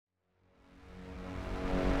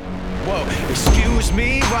Excuse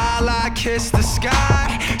me while I kiss the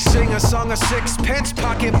sky, sing a song of sixpence,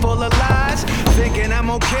 pocket full of lies, thinking I'm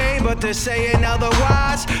okay but they're saying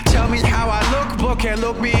otherwise. Tell me how I look but can't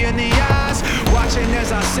look me in the eyes, watching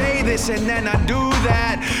as I say this and then I do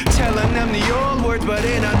that, telling them the old words but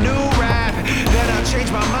in a new rap. Then I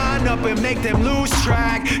change my mind up and make them lose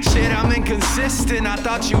track. Shit, I'm inconsistent, I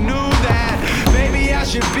thought you knew that. Maybe I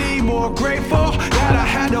should be more grateful that I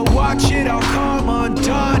had to watch it all come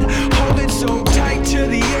undone. Holding so tight to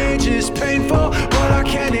the edge is painful, but I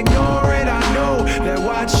can't ignore it. I know that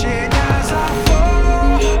watching as I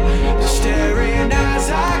fall, staring as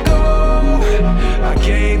I go. I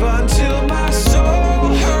gave until my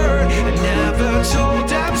soul hurt and never told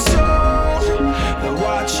them so. They're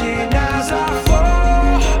watching as I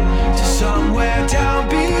fall to somewhere down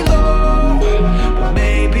below, but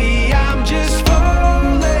maybe I'm just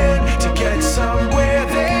falling to get somewhere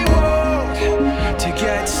they won't, to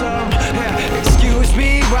get some. Excuse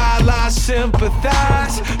me while I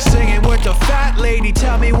sympathize, singing with the fat lady,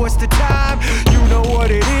 tell me what's the time. You know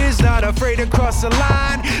what it is, not afraid to cross the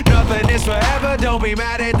line. Nothing is forever, don't be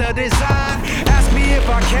mad at the design. Ask me if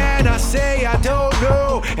I can, I say I don't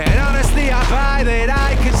know, and honestly I buy that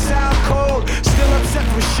I could sound cold. Still upset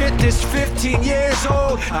for shit this 15 years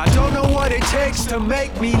old. I don't know what it takes to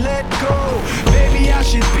make me let go. Maybe I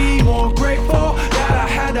should be more grateful that I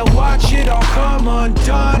had to watch it all come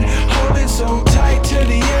undone. Holding so tight to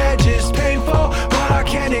the edge is painful, but I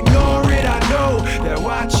can't ignore it. I know they're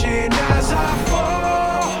watching as I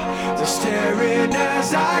fall, they're staring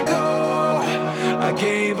as I go. I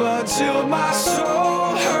gave until my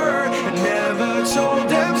soul hurt and never told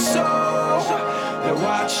them so. They're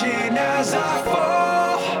watching as I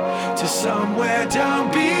fall to somewhere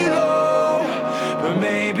down below, but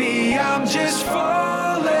maybe I'm just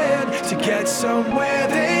falling to get somewhere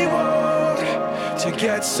they won't, to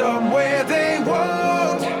get somewhere they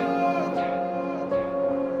won't.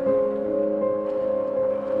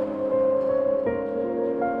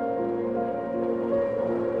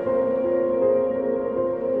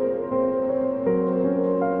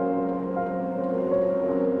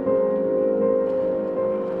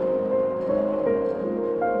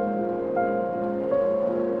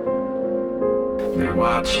 They're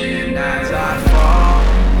watching as I fall,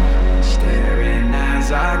 staring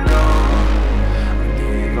as I go. I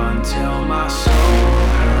gave until my soul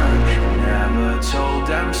hurt, never told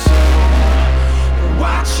them so. They're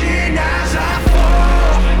watching as I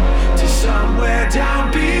fall to somewhere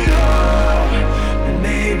down below, and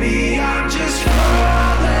maybe I'm just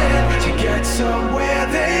falling to get somewhere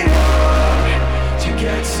they want, to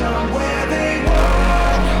get somewhere they want,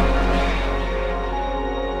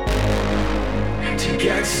 to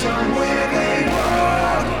get somewhere they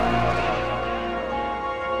want,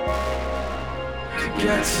 to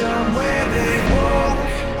get somewhere they want.